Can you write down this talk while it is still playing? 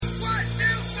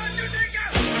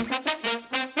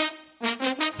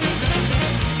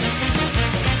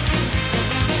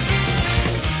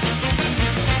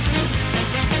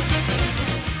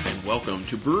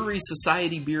to Brewery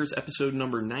Society Beers episode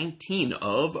number 19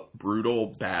 of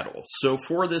Brutal Battle. So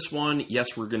for this one,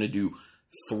 yes, we're going to do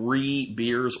 3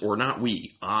 beers, or not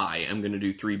we, I am going to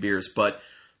do 3 beers, but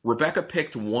Rebecca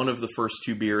picked one of the first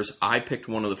 2 beers, I picked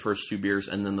one of the first 2 beers,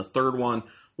 and then the third one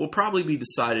will probably be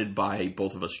decided by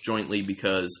both of us jointly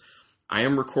because I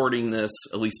am recording this,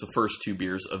 at least the first 2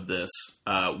 beers of this,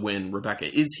 when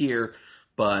Rebecca is here,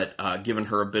 but giving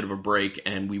her a bit of a break,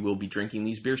 and we will be drinking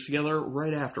these beers together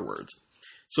right afterwards.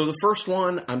 So the first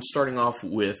one, I'm starting off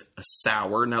with a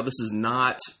sour. Now, this is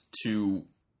not, to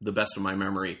the best of my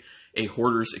memory, a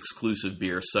Hoarders exclusive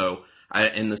beer,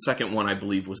 and the second one, I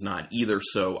believe, was not either,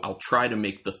 so I'll try to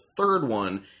make the third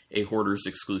one a Hoarders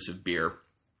exclusive beer,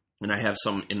 and I have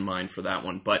some in mind for that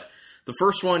one, but the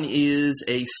first one is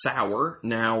a sour.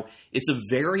 Now, it's a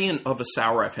variant of a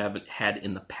sour I've had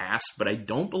in the past, but I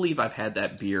don't believe I've had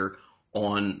that beer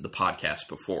on the podcast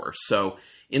before. So,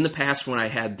 in the past, when I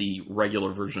had the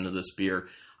regular version of this beer,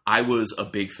 I was a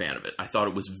big fan of it. I thought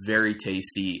it was very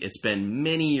tasty. It's been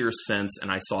many years since, and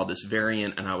I saw this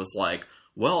variant, and I was like,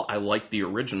 well, I like the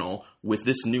original. With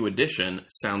this new edition,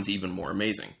 sounds even more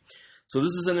amazing. So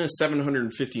this is in a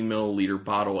 750 milliliter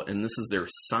bottle, and this is their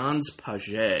Sans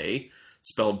Paget,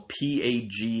 spelled P-A-G-A-I-E.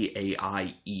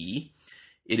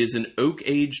 It is an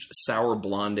oak-aged sour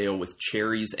blonde ale with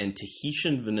cherries and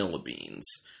Tahitian vanilla beans.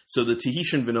 So the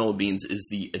Tahitian vanilla beans is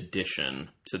the addition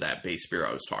to that base beer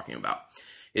I was talking about.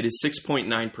 It is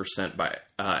 6.9% by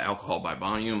alcohol by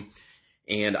volume,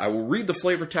 and I will read the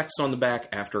flavor text on the back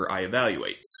after I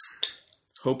evaluate.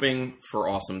 Hoping for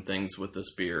awesome things with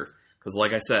this beer. Because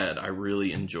like I said, I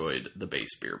really enjoyed the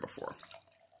base beer before.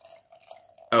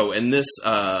 Oh, and this,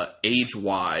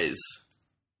 age-wise,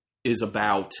 is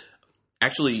about,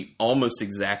 actually, almost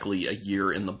exactly a year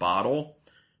in the bottle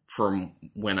for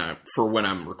when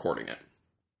I'm recording it.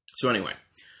 So anyway,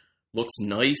 looks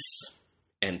nice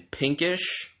and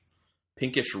pinkish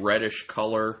reddish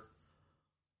color.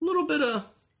 A little bit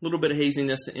of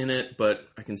haziness in it, but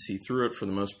I can see through it for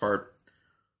the most part.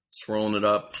 Swirling it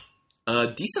up.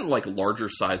 Decent, larger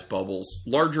size bubbles.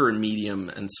 Larger and medium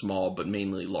and small, but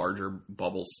mainly larger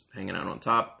bubbles hanging out on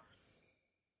top.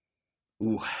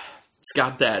 Ooh, it's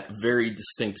got that very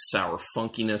distinct sour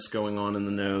funkiness going on in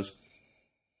the nose.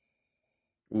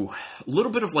 Ooh, a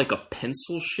little bit of a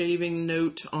pencil shaving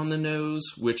note on the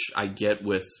nose, which I get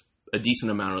with a decent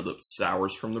amount of the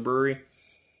sours from the brewery.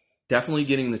 Definitely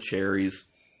getting the cherries.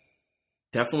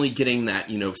 Definitely getting that,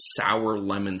 sour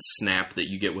lemon snap that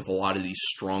you get with a lot of these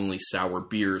strongly sour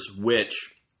beers, which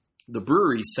the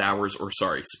brewery sours,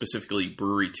 specifically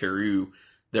Brewery Teru,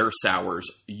 their sours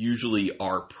usually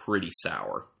are pretty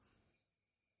sour.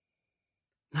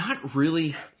 Not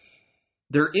really.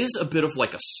 There is a bit of a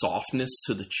softness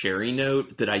to the cherry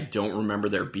note that I don't remember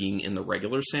there being in the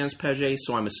regular Sans Paget,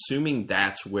 so I'm assuming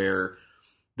that's where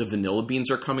the vanilla beans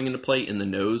are coming into play in the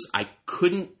nose. I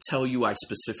couldn't tell you I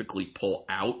specifically pull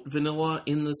out vanilla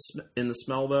in the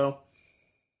smell, though.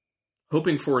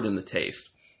 Hoping for it in the taste.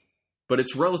 But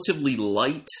it's relatively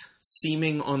light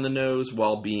seeming on the nose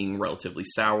while being relatively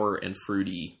sour and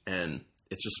fruity, and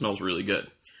it just smells really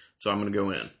good. So I'm going to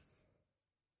go in.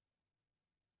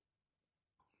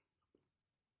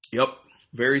 Yep,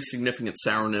 very significant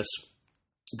sourness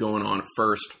going on at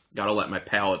first. Got to let my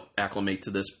palate acclimate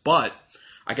to this, but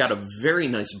I got a very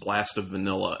nice blast of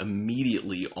vanilla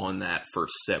immediately on that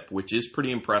first sip, which is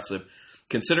pretty impressive,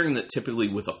 considering that typically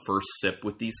with a first sip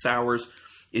with these sours,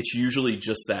 it's usually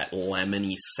just that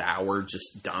lemony sour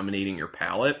just dominating your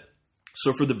palate.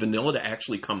 So for the vanilla to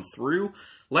actually come through,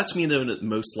 lets me know that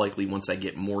most likely once I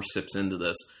get more sips into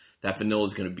this, that vanilla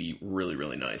is going to be really,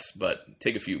 really nice. But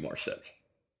take a few more sips.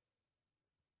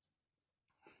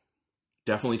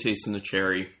 Definitely tasting the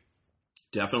cherry.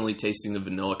 Definitely tasting the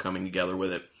vanilla coming together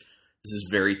with it. This is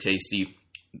very tasty.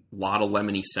 A lot of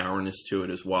lemony sourness to it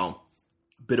as well.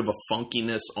 A bit of a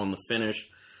funkiness on the finish,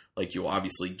 like you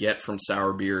obviously get from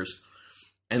sour beers.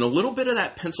 And a little bit of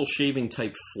that pencil shaving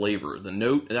type flavor. The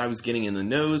note that I was getting in the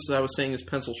nose that I was saying is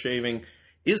pencil shaving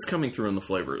is coming through in the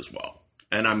flavor as well.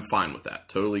 And I'm fine with that.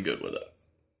 Totally good with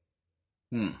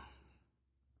it.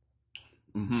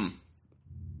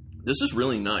 This is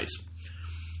really nice.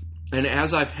 And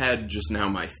as I've had just now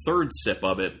my third sip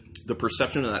of it, the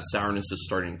perception of that sourness is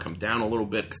starting to come down a little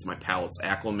bit because my palate's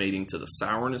acclimating to the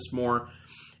sourness more.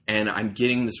 And I'm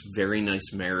getting this very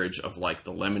nice marriage of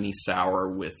the lemony sour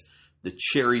with the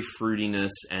cherry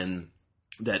fruitiness and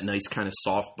that nice kind of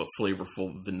soft but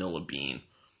flavorful vanilla bean.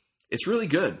 It's really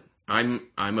good. I'm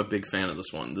a big fan of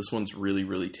this one. This one's really,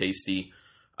 really tasty.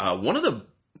 One of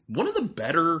the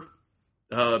better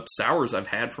sours I've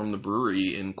had from the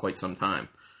brewery in quite some time.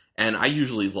 And I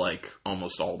usually like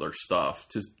almost all their stuff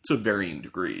to varying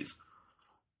degrees.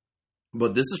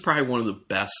 But this is probably one of the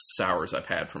best sours I've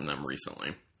had from them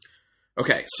recently.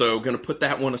 Okay, so going to put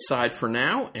that one aside for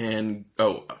now. And,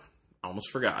 I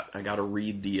almost forgot. I got to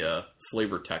read the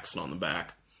flavor text on the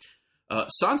back.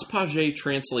 Sans Page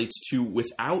translates to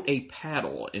without a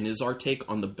paddle and is our take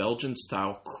on the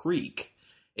Belgian-style Kriek,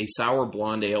 a sour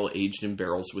blonde ale aged in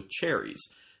barrels with cherries.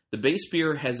 The base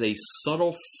beer has a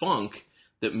subtle funk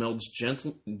that melds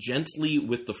gently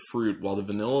with the fruit while the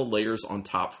vanilla layers on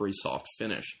top for a soft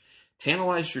finish.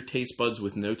 Tantalize your taste buds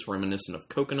with notes reminiscent of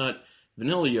coconut,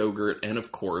 vanilla yogurt, and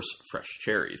of course, fresh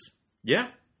cherries. Yeah.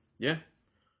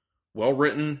 Well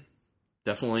written.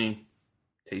 Definitely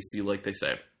tasty like they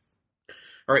say.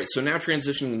 All right, so now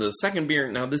transitioning to the second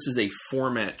beer. Now, this is a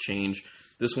format change.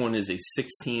 This one is a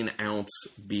 16-ounce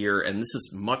beer, and this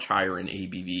is much higher in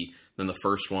ABV than the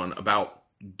first one, about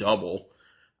double.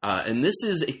 And this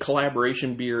is a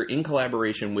collaboration beer in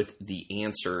collaboration with The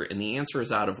Answer, and The Answer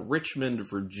is out of Richmond,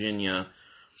 Virginia.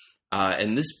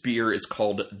 And this beer is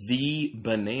called The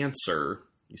Bonancer.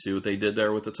 You see what they did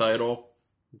there with the title?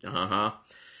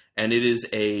 And it is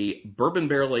a bourbon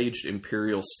barrel-aged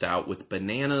imperial stout with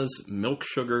bananas, milk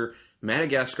sugar,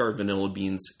 Madagascar vanilla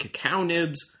beans, cacao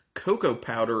nibs, cocoa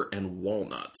powder, and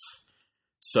walnuts.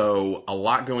 So a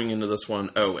lot going into this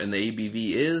one. Oh, and the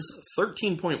ABV is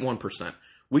 13.1%,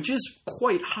 which is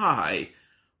quite high.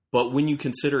 But when you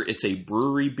consider it's a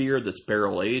brewery beer that's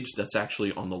barrel-aged, that's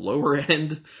actually on the lower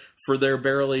end for their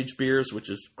barrel-aged beers, which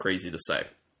is crazy to say.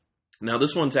 Now,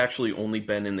 this one's actually only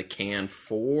been in the can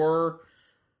for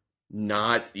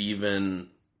not even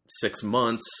 6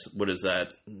 months. What is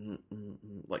that?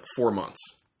 Like 4 months.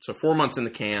 So 4 months in the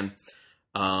can.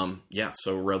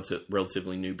 So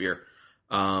relatively new beer.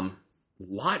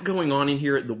 Lot going on in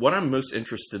here. What I'm most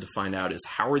interested to find out is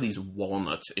how are these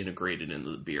walnuts integrated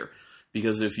into the beer?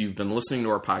 Because if you've been listening to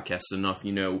our podcast enough,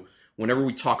 you know, whenever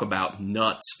we talk about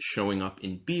nuts showing up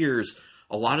in beers,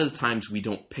 a lot of the times we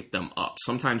don't pick them up.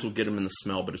 Sometimes we'll get them in the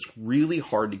smell, but it's really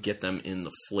hard to get them in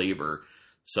the flavor.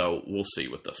 So we'll see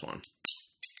with this one.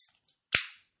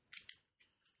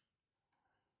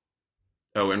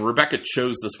 Oh, and Rebecca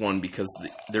chose this one because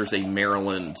there's a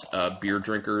Maryland beer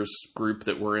drinkers group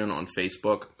that we're in on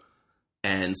Facebook,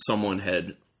 and someone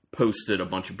had posted a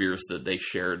bunch of beers that they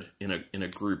shared in a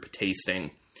group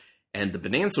tasting, and the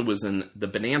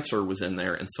Bonancer was in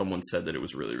there, and someone said that it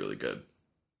was really, really good.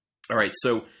 All right,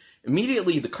 so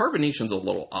immediately the carbonation's a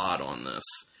little odd on this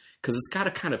because it's got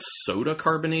a kind of soda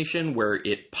carbonation where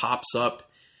it pops up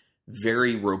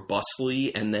very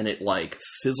robustly, and then it like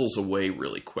fizzles away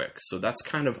really quick. So that's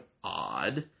kind of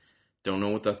odd. Don't know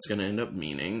what that's going to end up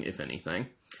meaning, if anything.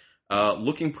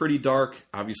 Looking pretty dark.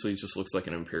 Obviously, it just looks like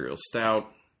an imperial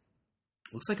stout.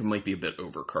 Looks like it might be a bit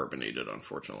over-carbonated,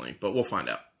 unfortunately, but we'll find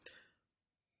out.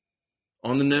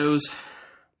 On the nose,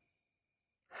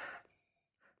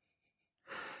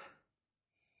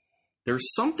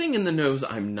 there's something in the nose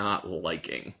I'm not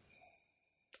liking.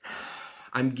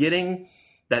 I'm getting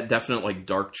that definite like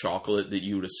dark chocolate that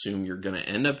you would assume you're going to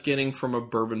end up getting from a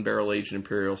bourbon barrel-aged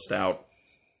imperial stout.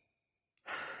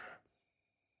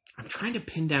 I'm trying to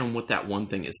pin down what that one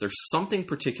thing is. There's something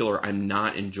particular I'm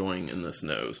not enjoying in this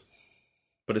nose.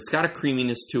 But it's got a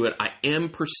creaminess to it. I am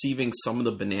perceiving some of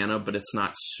the banana, but it's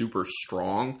not super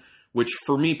strong, which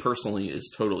for me personally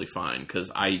is totally fine because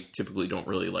I typically don't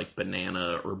really like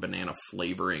banana or banana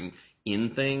flavoring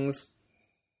in things.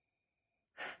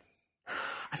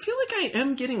 I feel like I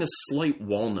am getting a slight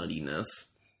walnuttiness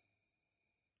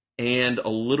and a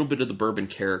little bit of the bourbon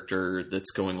character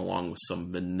that's going along with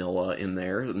some vanilla in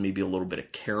there. Maybe a little bit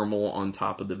of caramel on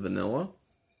top of the vanilla.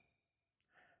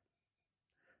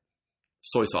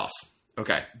 Soy sauce.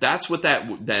 Okay, that's what that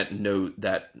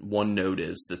one note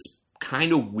is. That's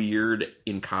kind of weird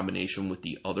in combination with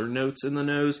the other notes in the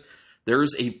nose.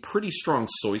 There's a pretty strong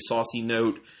soy saucy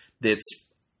note that's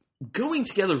going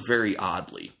together very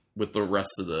oddly with the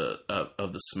rest of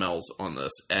the smells on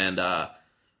this, and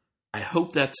I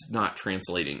hope that's not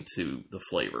translating to the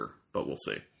flavor, but we'll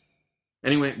see.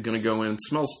 Anyway, I'm gonna go in.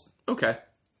 Smells okay.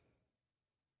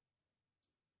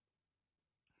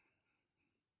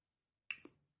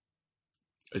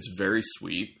 It's very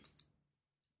sweet.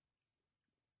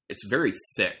 It's very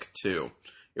thick, too.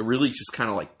 It really just kind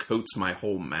of like coats my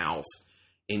whole mouth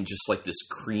in just like this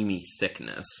creamy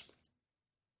thickness.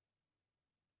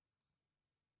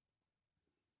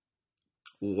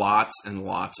 Lots and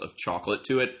lots of chocolate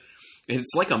to it.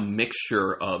 It's like a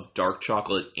mixture of dark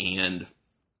chocolate and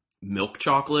milk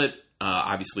chocolate.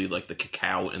 Obviously, like the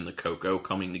cacao and the cocoa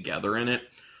coming together in it.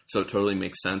 So it totally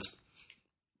makes sense.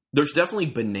 There's definitely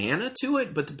banana to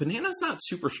it, but the banana's not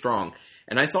super strong.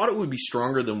 And I thought it would be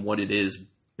stronger than what it is,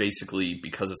 basically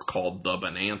because it's called the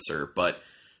Bonancer, but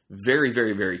very,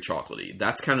 very, very chocolatey.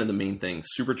 That's kind of the main thing.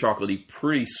 Super chocolatey,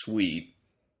 pretty sweet.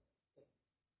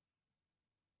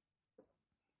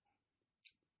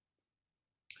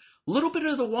 A little bit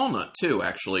of the walnut too,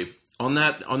 actually. On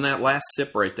that last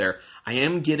sip right there, I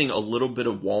am getting a little bit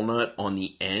of walnut on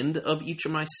the end of each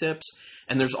of my sips.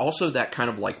 And there's also that kind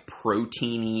of like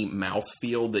proteiny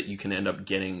mouthfeel that you can end up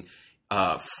getting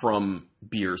from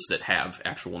beers that have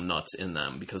actual nuts in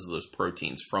them because of those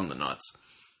proteins from the nuts.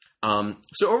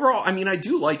 So overall, I mean, I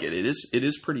do like it. It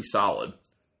is pretty solid.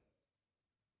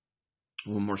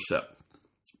 One more sip.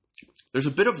 There's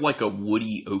a bit of like a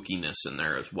woody oakiness in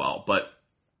there as well, but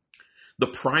the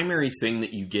primary thing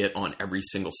that you get on every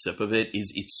single sip of it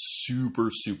is it's super,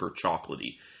 super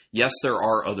chocolatey. Yes, there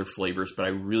are other flavors, but I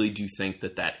really do think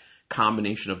that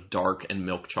combination of dark and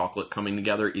milk chocolate coming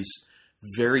together is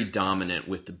very dominant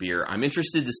with the beer. I'm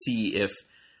interested to see if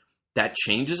that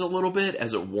changes a little bit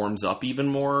as it warms up even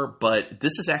more, but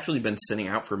this has actually been sitting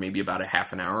out for maybe about a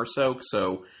half an hour or so,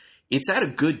 so it's at a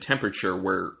good temperature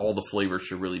where all the flavors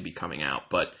should really be coming out.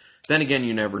 But then again,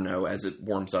 you never know as it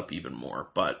warms up even more,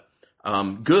 but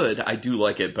good. I do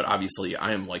like it, but obviously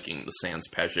I am liking the Sans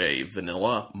Pagé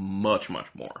Vanilla much, much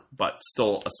more, but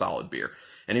still a solid beer.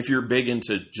 And if you're big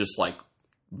into just like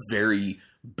very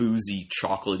boozy,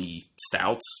 chocolatey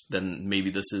stouts, then maybe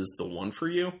this is the one for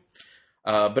you.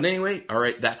 But anyway, all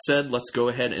right, that said, let's go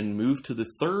ahead and move to the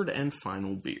third and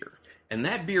final beer. And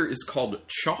that beer is called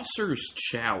Chaucer's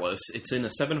Chalice. It's in a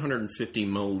 750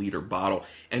 milliliter bottle,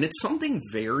 and it's something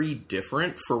very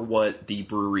different for what the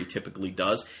brewery typically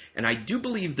does. And I do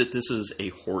believe that this is a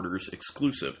Hoarders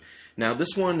exclusive. Now,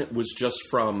 this one was just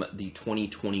from the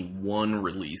 2021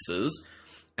 releases,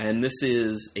 and this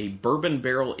is a bourbon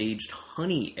barrel-aged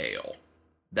honey ale.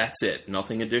 That's it.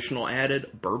 Nothing additional added.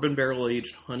 Bourbon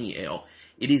barrel-aged honey ale.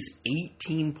 It is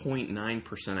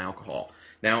 18.9% alcohol.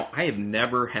 Now, I have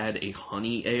never had a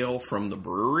honey ale from the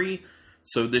brewery,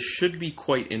 so this should be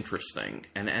quite interesting.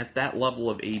 And at that level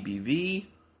of ABV,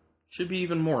 should be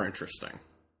even more interesting.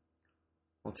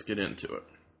 Let's get into it.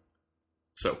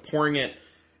 So, pouring it,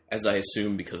 as I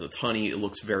assume, because it's honey, it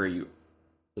looks very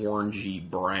orangey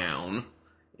brown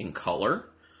in color.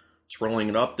 Swirling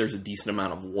it up, there's a decent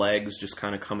amount of legs just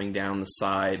kind of coming down the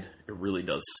side. It really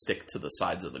does stick to the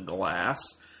sides of the glass.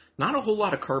 Not a whole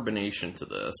lot of carbonation to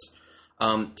this.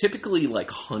 Typically,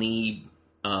 like honey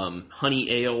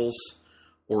ales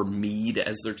or mead,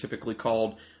 as they're typically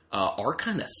called, are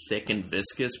kind of thick and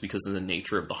viscous because of the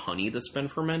nature of the honey that's been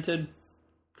fermented.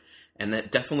 And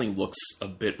that definitely looks a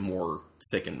bit more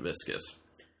thick and viscous.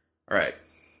 All right.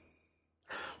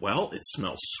 Well, it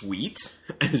smells sweet,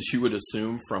 as you would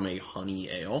assume from a honey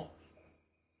ale.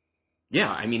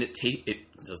 Yeah, I mean, it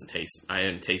doesn't taste. I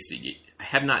haven't tasted it. I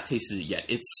have not tasted it yet.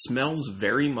 It smells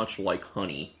very much like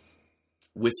honey,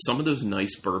 with some of those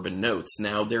nice bourbon notes.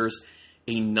 Now, there's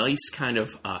a nice kind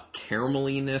of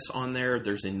carameliness on there.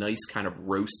 There's a nice kind of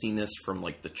roastiness from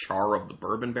like the char of the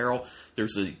bourbon barrel.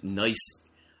 There's a nice,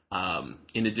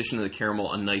 in addition to the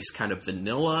caramel, a nice kind of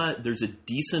vanilla. There's a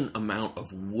decent amount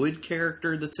of wood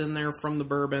character that's in there from the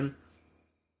bourbon.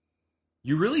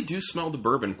 You really do smell the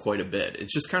bourbon quite a bit.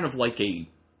 It's just kind of like a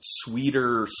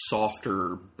sweeter,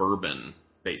 softer bourbon,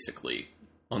 basically,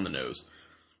 on the nose.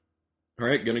 All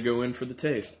right, gonna go in for the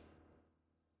taste.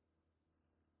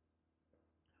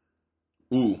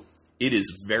 Ooh, it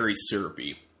is very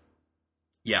syrupy.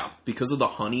 Yeah, because of the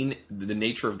honey, the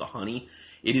nature of the honey,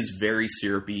 it is very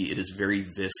syrupy. It is very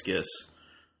viscous.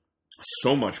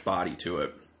 So much body to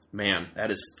it. Man,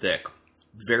 that is thick.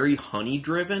 Very honey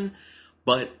driven,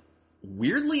 but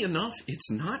weirdly enough, it's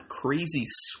not crazy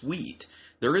sweet.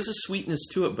 There is a sweetness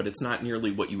to it, but it's not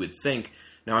nearly what you would think.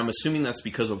 Now, I'm assuming that's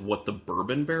because of what the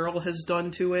bourbon barrel has done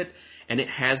to it, and it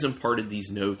has imparted these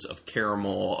notes of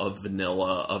caramel, of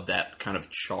vanilla, of that kind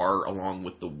of char along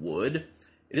with the wood.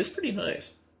 It is pretty nice.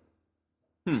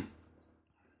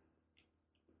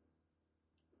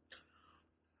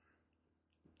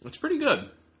 It's pretty good.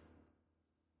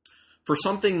 For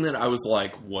something that I was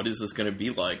like, what is this going to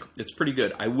be like? It's pretty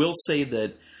good. I will say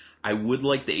that I would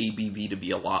like the ABV to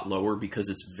be a lot lower because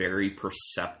it's very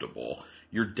perceptible.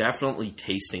 You're definitely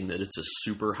tasting that it's a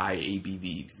super high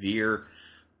ABV beer.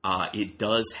 It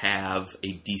does have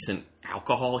a decent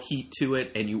alcohol heat to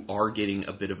it, and you are getting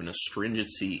a bit of an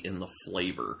astringency in the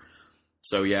flavor.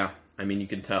 So yeah, I mean, you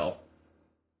can tell.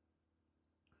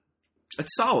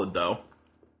 It's solid, though,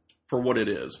 for what it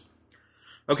is.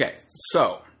 Okay,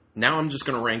 so now I'm just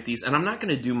going to rank these, and I'm not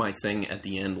going to do my thing at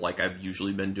the end like I've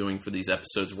usually been doing for these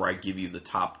episodes where I give you the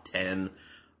top 10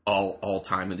 all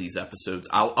time of these episodes.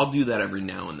 I'll do that every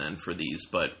now and then for these,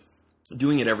 but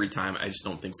doing it every time, I just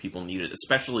don't think people need it,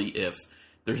 especially if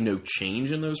there's no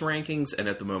change in those rankings, and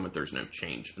at the moment there's no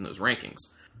change in those rankings.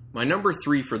 My number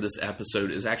 3 for this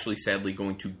episode is actually sadly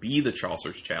going to be the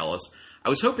Chaucer's Chalice. I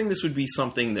was hoping this would be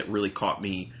something that really caught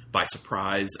me by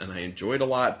surprise, and I enjoyed a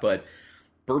lot, but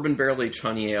Bourbon Barrel Aged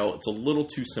Honey Ale, it's a little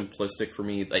too simplistic for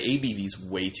me. The ABV is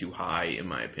way too high, in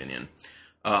my opinion.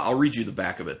 I'll read you the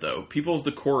back of it, though. People of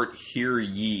the court, hear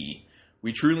ye.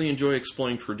 We truly enjoy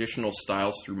exploring traditional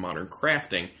styles through modern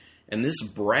crafting, and this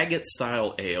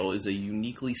braggot-style ale is a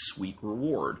uniquely sweet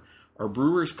reward. Our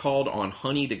brewers called on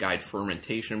honey to guide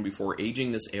fermentation before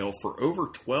aging this ale for over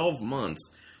 12 months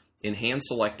in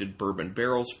hand-selected bourbon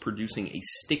barrels, producing a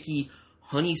sticky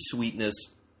honey sweetness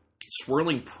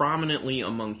swirling prominently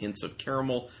among hints of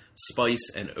caramel, spice,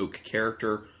 and oak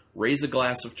character. Raise a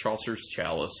glass of Chaucer's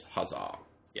Chalice. Huzzah.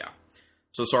 Yeah.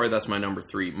 So sorry, that's my number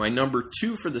 3. My number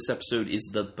 2 for this episode is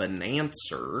the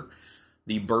Bonancer,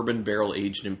 the Bourbon Barrel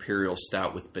Aged Imperial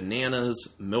Stout with bananas,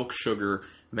 milk sugar,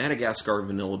 Madagascar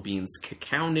vanilla beans,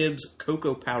 cacao nibs,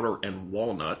 cocoa powder, and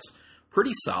walnuts.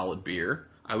 Pretty solid beer.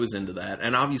 I was into that.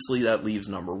 And obviously that leaves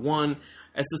number 1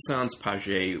 as the Sans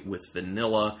Pagé with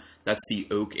vanilla. That's the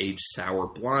oak-aged sour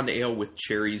blonde ale with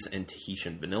cherries and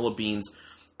Tahitian vanilla beans.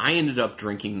 I ended up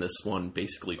drinking this one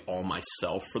basically all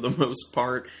myself for the most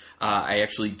part. I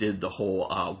actually did the whole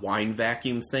wine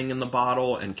vacuum thing in the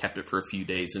bottle and kept it for a few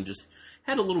days and just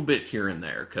had a little bit here and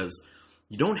there, because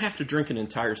you don't have to drink an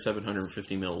entire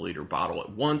 750 milliliter bottle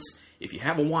at once. If you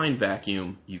have a wine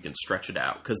vacuum, you can stretch it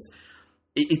out, because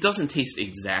it doesn't taste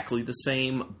exactly the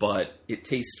same, but it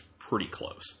tastes pretty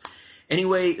close.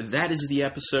 Anyway, that is the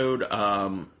episode.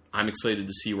 I'm excited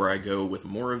to see where I go with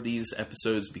more of these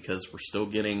episodes, because we're still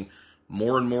getting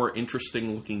more and more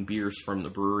interesting looking beers from the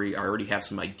brewery. I already have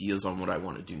some ideas on what I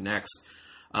want to do next.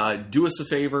 Do us a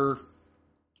favor,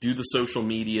 do the social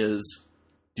medias,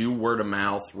 do word of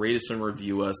mouth, rate us and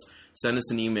review us, send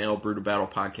us an email,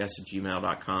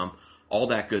 brewtobattlepodcast@gmail.com, all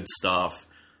that good stuff.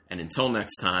 And until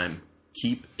next time,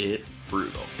 keep it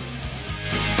brutal.